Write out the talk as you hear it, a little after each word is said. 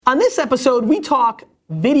On this episode, we talk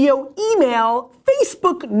video, email,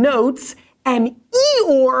 Facebook notes, and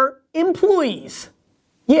Eeyore employees.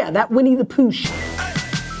 Yeah, that Winnie the Pooh shit.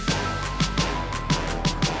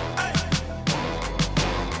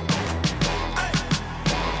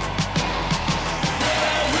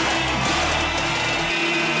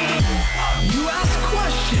 You ask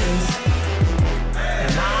questions,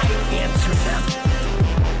 and I answer them.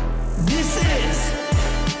 This is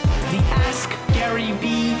the Ask Gary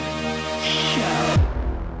V Show.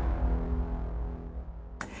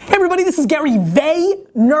 Hey everybody, this is Gary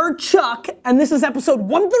Vaynerchuk, and this is episode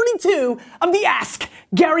 132 of the Ask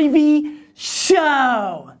Gary V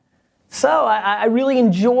Show. So I really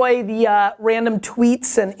enjoy the random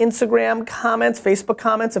tweets and Instagram comments, Facebook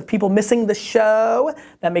comments of people missing the show.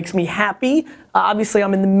 That makes me happy. Obviously,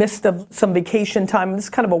 I'm in the midst of some vacation time. This is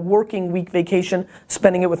kind of a working week vacation,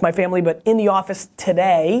 spending it with my family, but in the office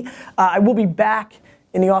today. I will be back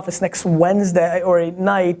in the office next Wednesday or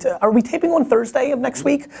night. Are we taping on Thursday of next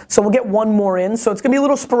week? So we'll get one more in. So it's gonna be a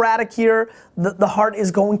little sporadic here. The heart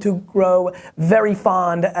is going to grow very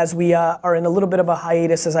fond as we are in a little bit of a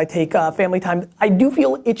hiatus as I take family time. I do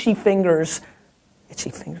feel itchy fingers.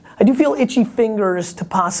 I do feel itchy fingers to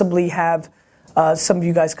possibly have some of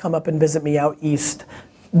you guys come up and visit me out east.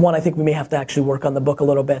 One, I think we may have to actually work on the book a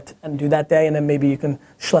little bit and do that day, and then maybe you can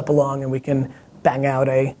schlep along and we can bang out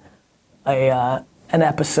an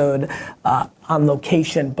episode on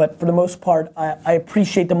location. But for the most part, I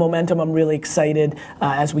appreciate the momentum. I'm really excited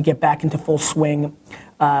as we get back into full swing.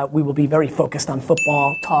 We will be very focused on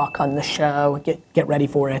football talk on the show, get ready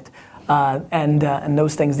for it, and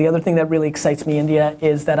those things. The other thing that really excites me, India,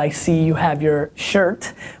 is that I see you have your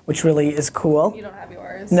shirt, which really is cool. You don't have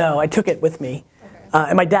yours? No, I took it with me.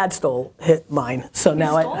 And my dad stole mine, so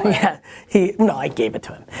now I gave it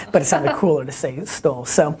to him, but it sounded cooler to say stole.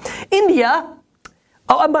 So, India.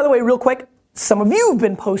 Oh, and by the way, real quick, some of you have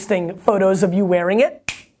been posting photos of you wearing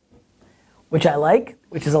it, which I like,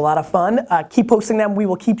 which is a lot of fun. Keep posting them. We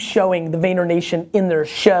will keep showing the Vayner Nation in their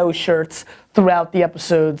show shirts throughout the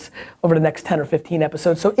episodes over the next 10 or 15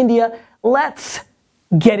 episodes. So, India, let's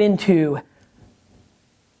get into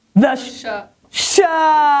the show.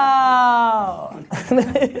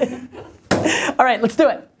 All right, let's do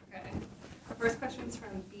it. Okay. Our first question is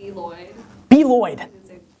from B. Lloyd. B. Lloyd. Who's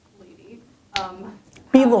a lady.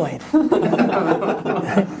 B. Lloyd.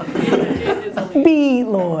 B.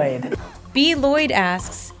 Lloyd. B. Lloyd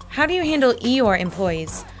asks, how do you handle Eeyore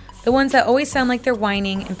employees? The ones that always sound like they're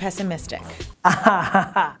whining and pessimistic.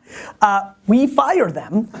 We fire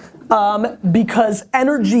them because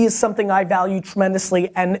energy is something I value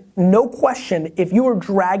tremendously, and no question, if you are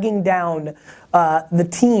dragging down the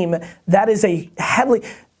team, that is a heavily...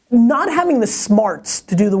 Not having the smarts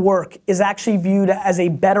to do the work is actually viewed as a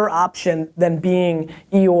better option than being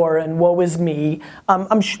Eeyore and woe is me.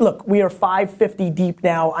 Look, we are 550 deep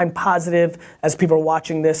now. I'm positive, as people are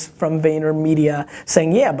watching this from Vayner Media,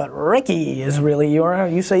 saying, yeah, but Ricky is really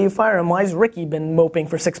Eeyore. You say you fire him. Why has Ricky been moping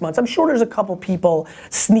for 6 months? I'm sure there's a couple people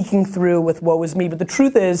sneaking through with woe is me, but the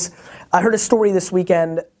truth is, I heard a story this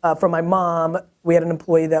weekend from my mom. We had an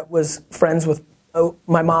employee that was friends with,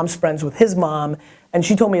 my mom's friends with his mom, and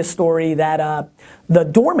she told me a story that the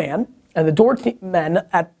doorman and the doormen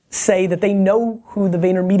say that they know who the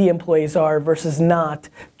Vayner Media employees are versus not,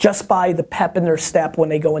 just by the pep in their step when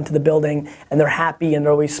they go into the building and they're happy and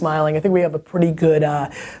they're always smiling. I think we have a pretty good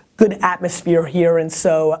atmosphere here, and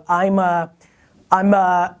so I'm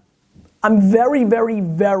very, very,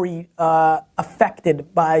 very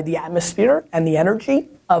affected by the atmosphere and the energy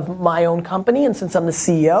of my own company, and since I'm the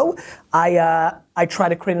CEO, I try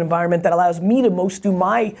to create an environment that allows me to most do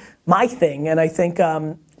my thing, and I think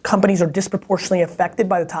companies are disproportionately affected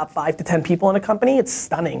by the top 5 to 10 people in a company. It's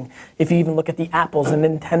stunning if you even look at the Apples and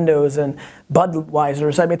Nintendos and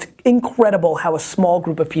Budweisers. I mean, it's incredible how a small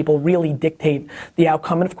group of people really dictate the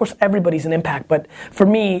outcome, and of course everybody's an impact, but for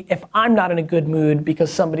me, if I'm not in a good mood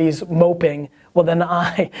because somebody's moping, well then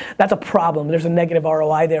that's a problem. There's a negative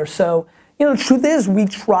ROI there. So, you know, the truth is, we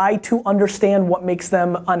try to understand what makes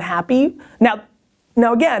them unhappy.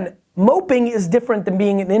 Now again, moping is different than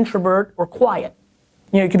being an introvert or quiet.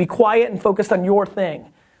 You know, you can be quiet and focused on your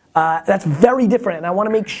thing. That's very different, and I want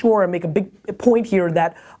to make sure and make a big point here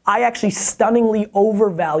that I actually stunningly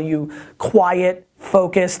overvalue quiet,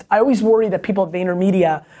 focused. I always worry that people at Vayner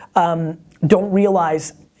Media don't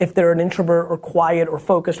realize if they're an introvert or quiet or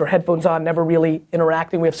focused or headphones on, never really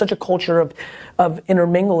interacting. We have such a culture of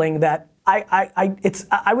intermingling that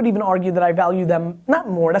I would even argue that I value them, not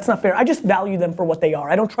more, that's not fair. I just value them for what they are.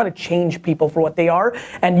 I don't try to change people for what they are.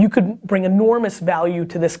 And you could bring enormous value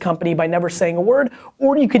to this company by never saying a word,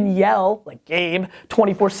 or you can yell, like Gabe,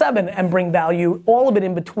 24/7 and bring value. All of it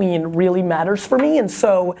in between really matters for me. And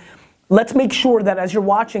so let's make sure that as you're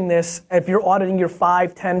watching this, if you're auditing your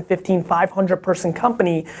 5, 10, 15, 500 person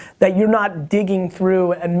company, that you're not digging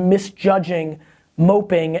through and misjudging,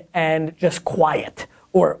 moping, and just quiet.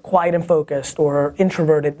 Or quiet and focused, or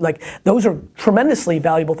introverted. Like, those are tremendously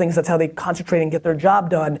valuable things. That's how they concentrate and get their job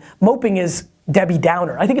done. Moping is Debbie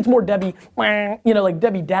Downer. I think it's more Debbie, like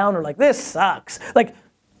Debbie Downer, like, this sucks. Like,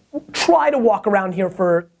 try to walk around here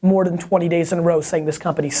for more than 20 days in a row saying this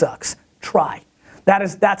company sucks. Try.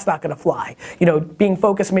 That's not gonna fly. Being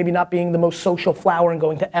focused, maybe not being the most social flower and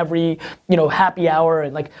going to every, happy hour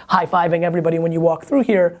and like high-fiving everybody when you walk through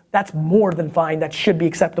here, that's more than fine. That should be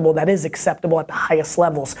acceptable. That is acceptable at the highest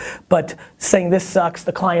levels. But saying this sucks,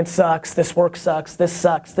 the client sucks, this work sucks, this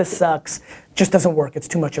sucks, just doesn't work. It's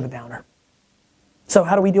too much of a downer. So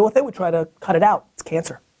how do we deal with it? We try to cut it out. It's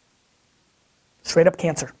cancer. Straight up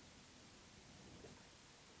cancer.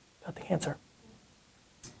 Cut the cancer.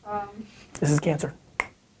 This is cancer.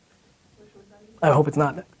 I hope it's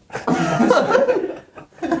not. From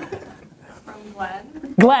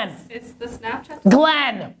Glenn. Glenn. It's the Snapchat.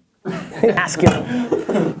 Glenn. Ask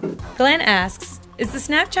him. Glenn asks, is the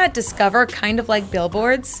Snapchat Discover kind of like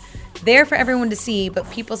billboards? There for everyone to see, but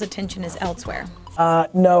people's attention is elsewhere.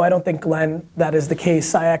 No, I don't think, Glenn, that is the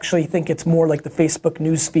case. I actually think it's more like the Facebook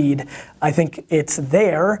news feed. I think it's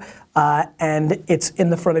there, and it's in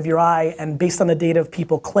the front of your eye, and based on the data of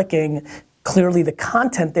people clicking, clearly the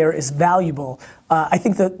content there is valuable. I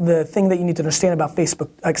think the thing that you need to understand about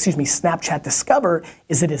Snapchat Discover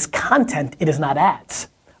is it is content, it is not ads.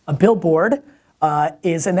 A billboard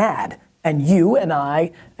is an ad. And you and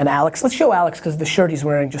I and Alex, let's show Alex because the shirt he's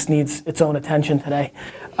wearing just needs its own attention today.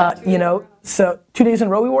 So 2 days in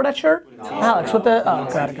a row we wore that shirt? No. Alex, what the,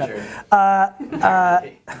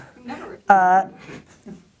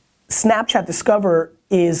 Snapchat Discover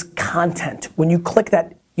is content. When you click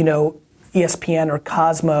that, ESPN or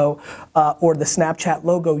Cosmo or the Snapchat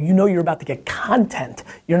logo, you're about to get content.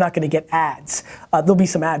 You're not going to get ads. There'll be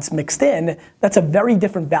some ads mixed in. That's a very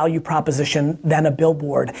different value proposition than a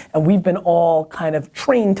billboard. And we've been all kind of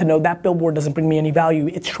trained to know that billboard doesn't bring me any value.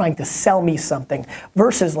 It's trying to sell me something.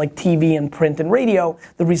 Versus like TV and print and radio,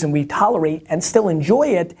 the reason we tolerate and still enjoy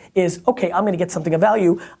it is, okay, I'm going to get something of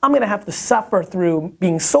value. I'm going to have to suffer through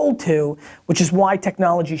being sold to, which is why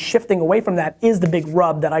technology shifting away from that is the big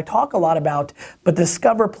rub that I talk a lot about. But the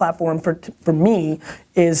Discover platform for me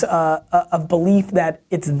is a belief that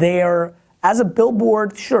it's there as a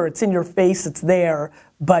billboard. Sure, it's in your face, it's there,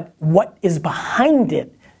 but what is behind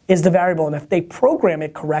it is the variable. And if they program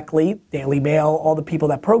it correctly, Daily Mail, all the people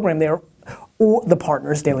that program there, or the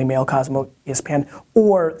partners, Daily Mail, Cosmo, ESPN,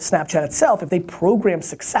 or Snapchat itself, if they program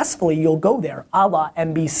successfully, you'll go there, a la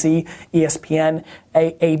NBC, ESPN,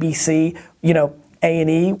 ABC,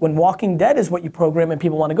 A&E. When Walking Dead is what you program and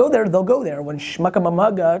people want to go there, they'll go there. When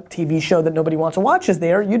Schmuckamamaga, TV show that nobody wants to watch, is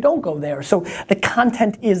there, you don't go there. So the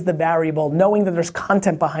content is the variable. Knowing that there's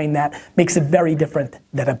content behind that makes it very different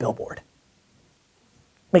than a billboard.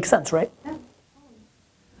 Makes sense, right? Yeah.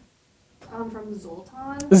 From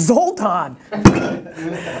Zoltan. Zoltan!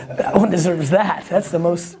 That one deserves that. That's the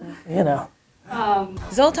most,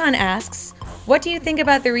 Zoltan asks, what do you think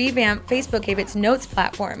about the revamp Facebook gave its notes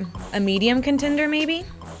platform? A medium contender, maybe?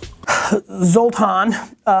 Zoltan,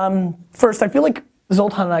 first, I feel like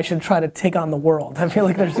Zoltan and I should try to take on the world. I feel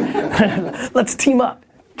like let's team up,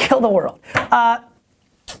 kill the world.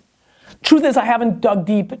 Truth is, I haven't dug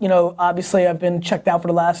deep. Obviously, I've been checked out for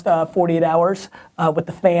the last 48 hours with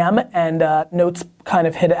the fam, and notes kind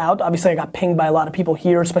of hit out. Obviously, I got pinged by a lot of people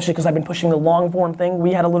here, especially because I've been pushing the long form thing.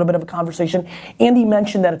 We had a little bit of a conversation. Andy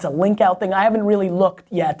mentioned that it's a link out thing. I haven't really looked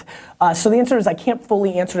yet. So the answer is I can't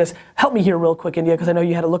fully answer this. Help me here real quick, India, because I know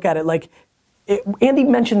you had to look at it. Andy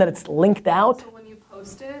mentioned that it's linked out. So when you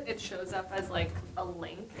post it, it shows up as like a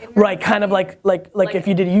link. Right, kind of like if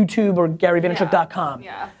you did YouTube or GaryVaynerchuk.com.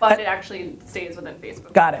 Yeah, but it actually stays within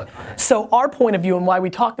Facebook. Got it. So our point of view and why we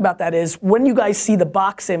talked about that is when you guys see the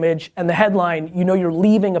box image and the headline, you're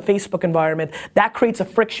leaving a Facebook environment. That creates a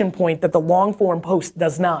friction point that the long form post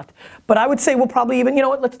does not. But I would say we'll probably even,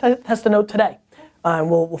 let's test a note today. And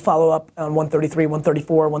we'll follow up on 133,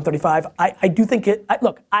 134, 135. I do think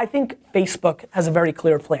I think Facebook has a very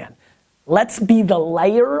clear plan. Let's be the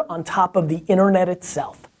layer on top of the internet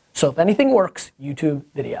itself. So if anything works, YouTube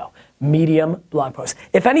video, Medium, blog post.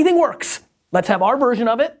 If anything works, let's have our version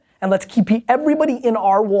of it, and let's keep everybody in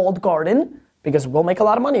our walled garden because we'll make a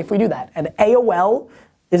lot of money if we do that. And AOL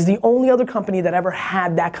is the only other company that ever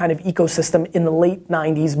had that kind of ecosystem in the late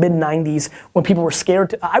 90s, mid 90s, when people were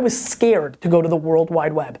scared. I was scared to go to the World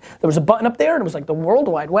Wide Web. There was a button up there and it was like, the World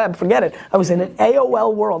Wide Web, forget it. I was in an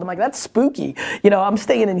AOL world. I'm like, that's spooky. I'm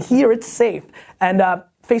staying in here, it's safe. And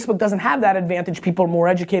Facebook doesn't have that advantage. People are more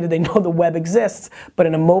educated, they know the web exists. But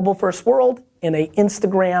in a mobile first world, in a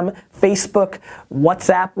Instagram, Facebook,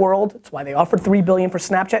 WhatsApp world, that's why they offered $3 billion for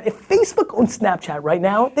Snapchat. If Facebook owned Snapchat right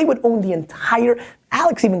now, they would own the entire,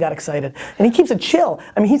 Alex even got excited, and he keeps it chill.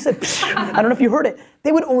 I mean, he said, I don't know if you heard it,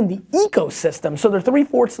 they would own the ecosystem. So they're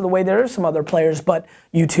 3/4 of the way. There are some other players, but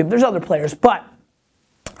YouTube, there's other players. But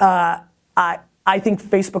I think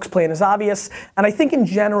Facebook's plan is obvious, and I think in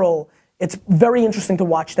general, it's very interesting to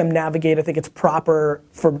watch them navigate. I think it's proper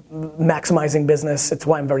for maximizing business. It's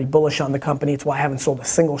why I'm very bullish on the company. It's why I haven't sold a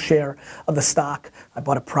single share of the stock. I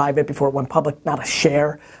bought it private before it went public, not a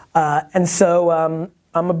share. And so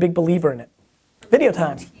I'm a big believer in it. Video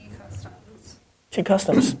time. T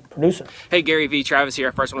Customs, producer. Hey Gary V, Travis here.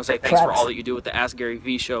 I first want to say thanks for all that you do with the Ask Gary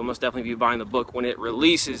V show. Most definitely be buying the book when it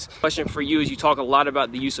releases. Question for you is you talk a lot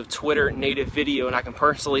about the use of Twitter native video, and I can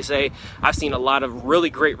personally say I've seen a lot of really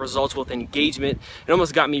great results with engagement. It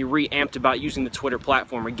almost got me re-amped about using the Twitter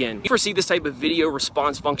platform again. Do you foresee this type of video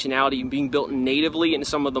response functionality being built natively into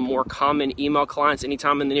some of the more common email clients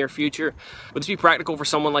anytime in the near future? Would this be practical for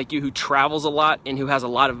someone like you who travels a lot and who has a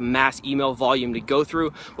lot of mass email volume to go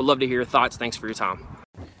through? Would love to hear your thoughts. Thanks for your time.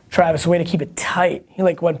 Travis, way to keep it tight. He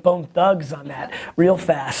went Bone Thugs on that real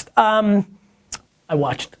fast. I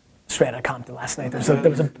watched Straight Outta Compton last night. There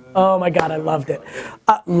was a oh my God, I loved it.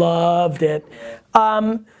 I loved it.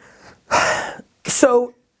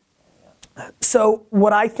 So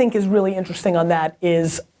what I think is really interesting on that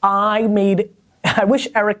is I wish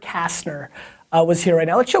Eric Kastner was here right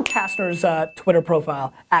now. Let's show Kastner's Twitter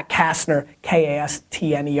profile, @Kastner,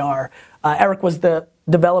 Kastner. Eric was the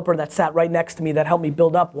developer that sat right next to me that helped me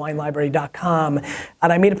build up WineLibrary.com,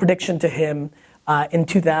 and I made a prediction to him in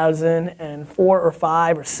 2004 or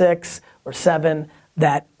 5 or 6 or 7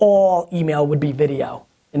 that all email would be video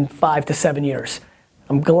in 5 to 7 years.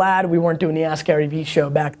 I'm glad we weren't doing the Ask Gary V show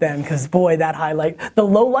back then, because boy, that highlight, the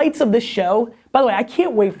lowlights of this show, by the way, I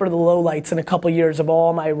can't wait for the lowlights in a couple years of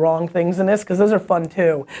all my wrong things in this, because those are fun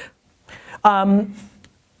too. Not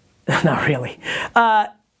really.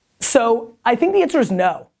 So I think the answer is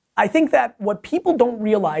no. I think that what people don't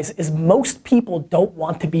realize is most people don't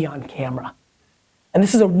want to be on camera. And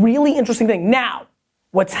this is a really interesting thing. Now,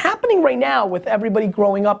 what's happening right now with everybody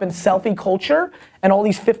growing up in selfie culture and all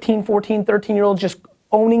these 15, 14, 13-year-olds just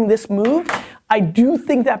owning this move, I do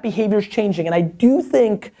think that behavior is changing. And I do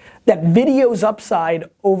think that video's upside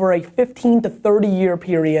over a 15 to 30 year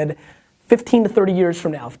period, 15 to 30 years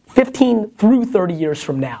from now, 15 through 30 years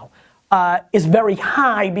from now, is very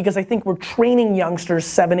high, because I think we're training youngsters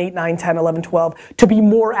 7, 8, 9, 10, 11, 12 to be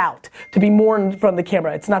more out, to be more in front of the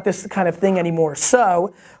camera. It's not this kind of thing anymore.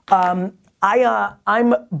 So I'm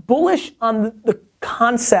bullish on the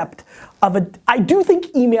concept of I do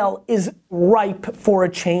think email is ripe for a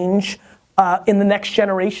change in the next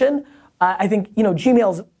generation. I think,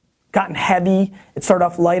 Gmail's gotten heavy. It started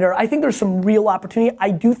off lighter. I think there's some real opportunity.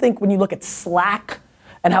 I do think when you look at Slack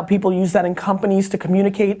and how people use that in companies to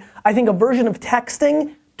communicate, I think a version of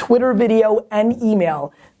texting, Twitter video, and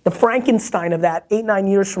email, the Frankenstein of that 8, 9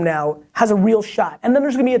 years from now has a real shot. And then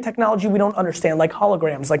there's gonna be a technology we don't understand, like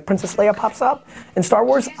holograms, like Princess Leia pops up in Star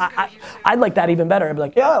Wars. I'd like that even better. I'd be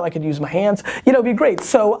like, yeah, I could use my hands. It'd be great.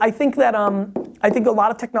 So I think that, I think a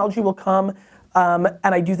lot of technology will come, and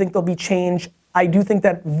I do think there'll be change. I do think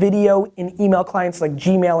that video in email clients like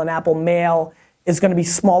Gmail and Apple Mail is gonna be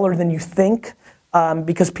smaller than you think.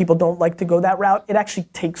 Because people don't like to go that route. It actually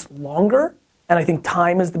takes longer, and I think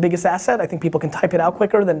time is the biggest asset. I think people can type it out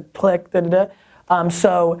quicker than click, and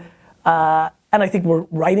I think we're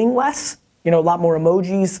writing less, a lot more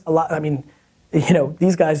emojis,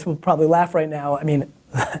 these guys will probably laugh right now.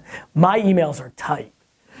 My emails are tight.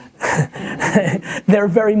 They're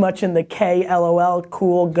very much in the K, LOL,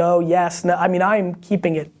 cool, go, yes, no. I'm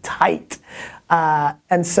keeping it tight.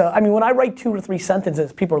 And so, when I write 2 or 3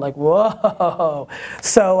 sentences, people are like, whoa.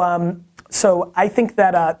 So I think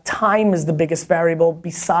that time is the biggest variable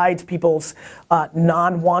besides people's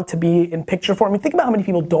non-want to be in picture form. Think about how many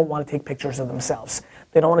people don't want to take pictures of themselves.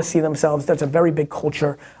 They don't want to see themselves. That's a very big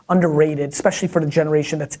culture, underrated, especially for the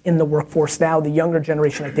generation that's in the workforce now. The younger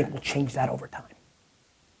generation, I think, will change that over time.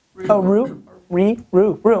 Rue.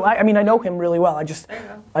 I know him really well. I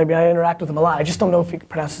interact with him a lot. I just don't know if he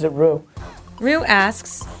pronounces it Rue. Rue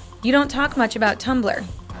asks, you don't talk much about Tumblr.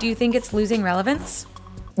 Do you think it's losing relevance?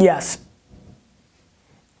 Yes.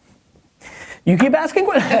 You keep asking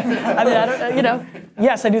questions. I mean, I don't,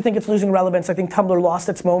 yes, I do think it's losing relevance. I think Tumblr lost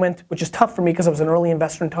its moment, which is tough for me because I was an early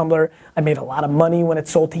investor in Tumblr. I made a lot of money when it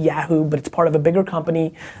sold to Yahoo, but it's part of a bigger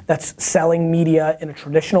company that's selling media in a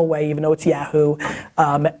traditional way, even though it's Yahoo.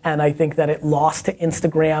 And I think that it lost to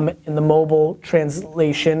Instagram in the mobile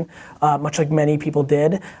translation, much like many people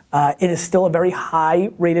did. It is still a very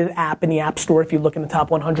high-rated app in the App Store. If you look in the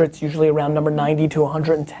top 100, it's usually around number 90 to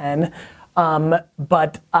 110.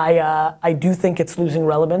 But I do think it's losing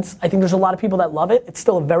relevance. I think there's a lot of people that love it. It's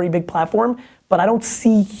still a very big platform, but I don't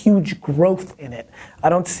see huge growth in it. I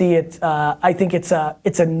don't see it. I think it's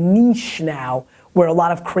a niche now where a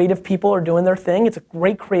lot of creative people are doing their thing. It's a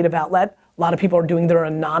great creative outlet. A lot of people are doing their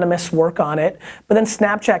anonymous work on it. But then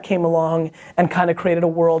Snapchat came along and kind of created a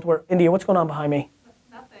world where, India, what's going on behind me?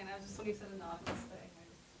 Nothing. I was just when you said anonymous thing,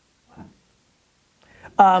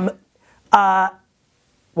 I just laughed.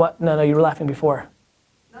 What? No, you were laughing before.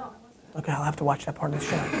 No, I wasn't. Okay, I'll have to watch that part of the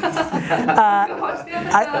show. Watch the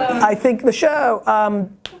episode. I think the show,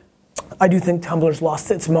 I do think Tumblr's lost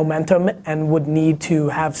its momentum and would need to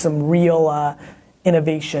have some real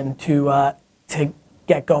innovation to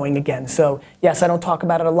get going again. So yes, I don't talk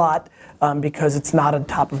about it a lot because it's not on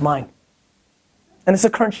top of mind. And it's a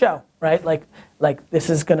current show, right? Like this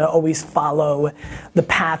is gonna always follow the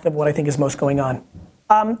path of what I think is most going on.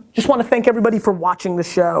 Just want to thank everybody for watching the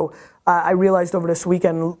show. I realized over this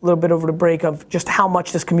weekend, a little bit over the break, of just how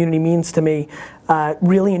much this community means to me.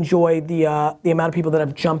 Really enjoyed the amount of people that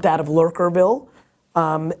have jumped out of Lurkerville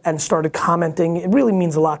and started commenting. It really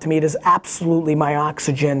means a lot to me. It is absolutely my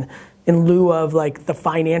oxygen in lieu of like the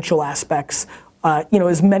financial aspects.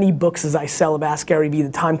 As many books as I sell of Ask Gary Vee, the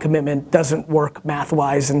time commitment doesn't work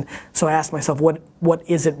math-wise, and so I asked myself, what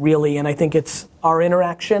is it really? And I think it's our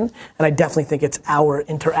interaction, and I definitely think it's our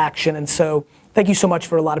interaction. And so, thank you so much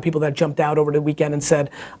for a lot of people that jumped out over the weekend and said,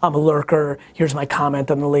 I'm a lurker, here's my comment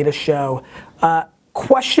on the latest show.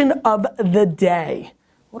 Question of the day.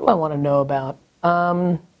 What do I want to know about?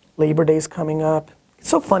 Labor Day's coming up. It's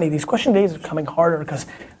so funny, these question days are coming harder because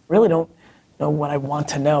I really don't know what I want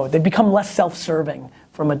to know. They become less self-serving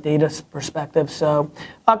from a data perspective. So,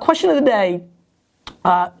 question of the day,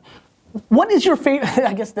 what is your favorite,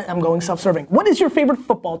 I guess I'm going self-serving. What is your favorite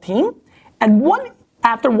football team? And what,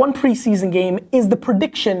 after one preseason game, is the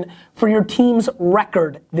prediction for your team's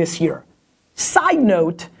record this year? Side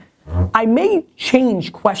note, I may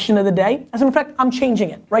change question of the day. As a matter of fact, I'm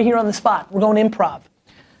changing it right here on the spot. We're going improv.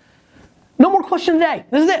 No more question of the day.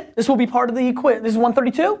 This is it. This will be part of the quiz. This is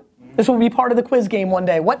 132? This will be part of the quiz game one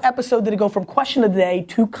day. What episode did it go from question of the day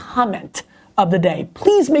to comment of the day?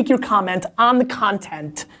 Please make your comment on the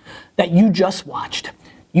content that you just watched.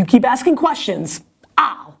 You keep asking questions,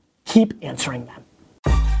 I'll keep answering them.